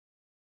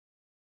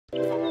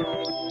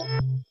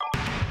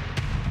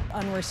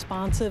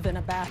Unresponsive in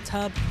a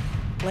bathtub.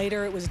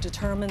 Later, it was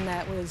determined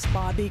that was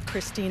Bobbi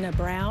Kristina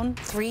Brown.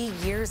 3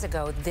 years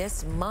ago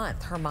this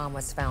month, her mom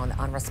was found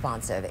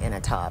unresponsive in a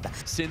tub.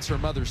 Since her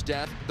mother's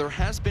death, there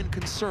has been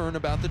concern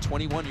about the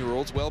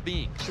 21-year-old's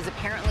well-being. She's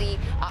apparently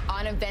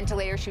on a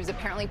ventilator. She was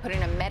apparently put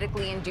in a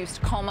medically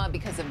induced coma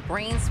because of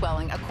brain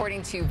swelling,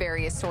 according to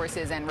various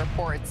sources and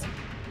reports.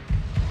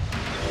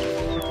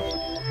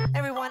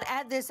 Everyone,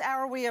 at this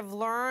hour, we have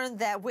learned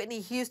that Whitney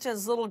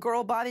Houston's little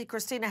girl, Bobbi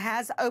Kristina,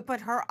 has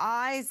opened her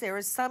eyes. There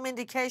is some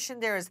indication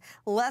there is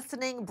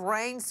lessening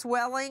brain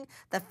swelling.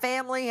 The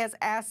family has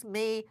asked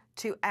me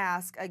to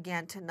ask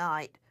again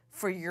tonight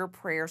for your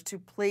prayers, to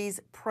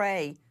please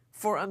pray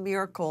for a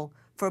miracle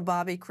for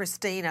Bobbi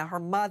Kristina. Her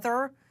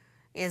mother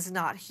is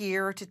not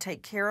here to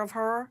take care of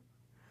her.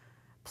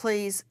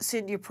 Please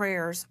send your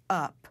prayers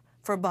up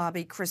for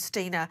Bobbi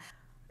Kristina.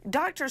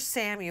 Dr.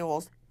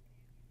 Samuels,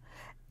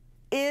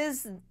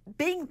 is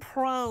being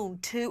prone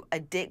to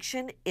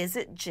addiction, is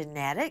it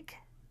genetic?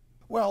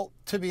 Well,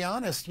 to be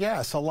honest,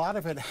 yes, a lot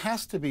of it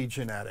has to be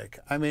genetic.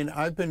 I mean,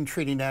 I've been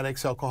treating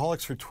addicts,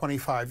 alcoholics for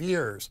 25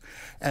 years,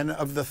 and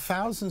of the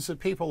thousands of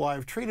people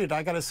I've treated,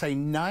 I gotta say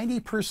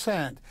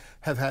 90%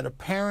 have had a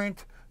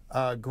parent,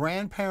 a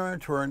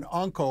grandparent, or an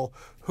uncle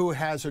who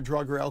has a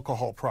drug or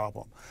alcohol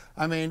problem.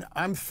 I mean,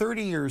 I'm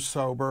 30 years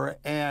sober,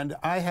 and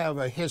I have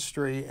a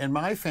history in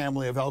my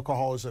family of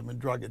alcoholism and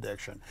drug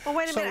addiction. Well,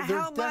 wait a minute,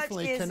 how much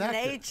is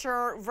connected.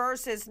 Nature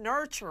versus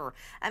nurture?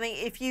 I mean,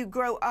 if you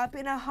grow up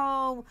in a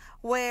home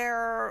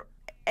where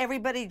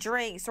everybody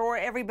drinks or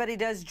everybody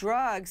does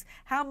drugs,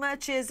 how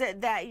much is it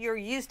that you're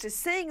used to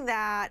seeing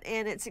that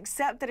and it's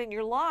accepted in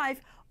your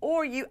life,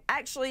 or you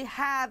actually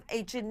have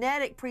a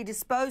genetic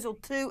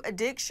predisposal to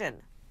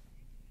addiction?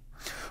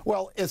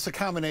 Well, it's a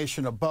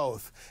combination of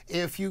both.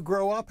 If you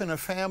grow up in a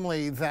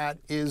family that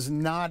is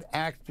not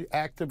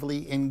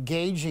actively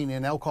engaging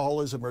in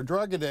alcoholism or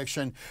drug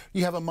addiction,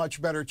 you have a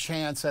much better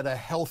chance at a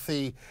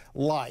healthy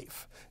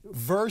life.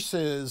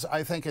 Versus,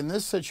 I think, in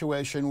this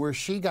situation where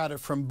she got it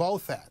from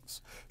both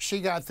ends.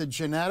 She got the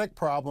genetic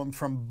problem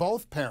from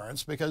both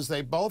parents because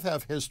they both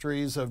have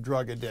histories of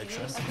drug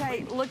addiction.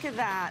 Okay, look at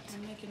that.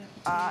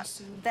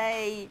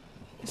 They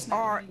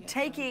are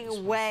taking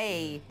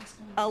away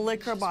a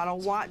liquor bottle.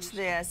 Watch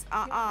this.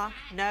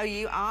 No,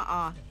 you,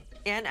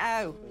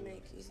 N-O.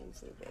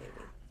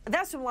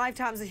 That's from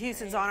Lifetimes of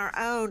Houston's on our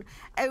own.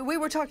 We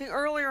were talking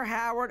earlier,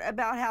 Howard,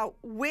 about how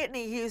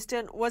Whitney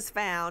Houston was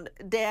found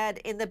dead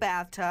in the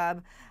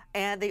bathtub,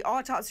 and the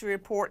autopsy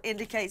report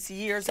indicates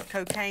years of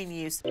cocaine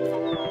use.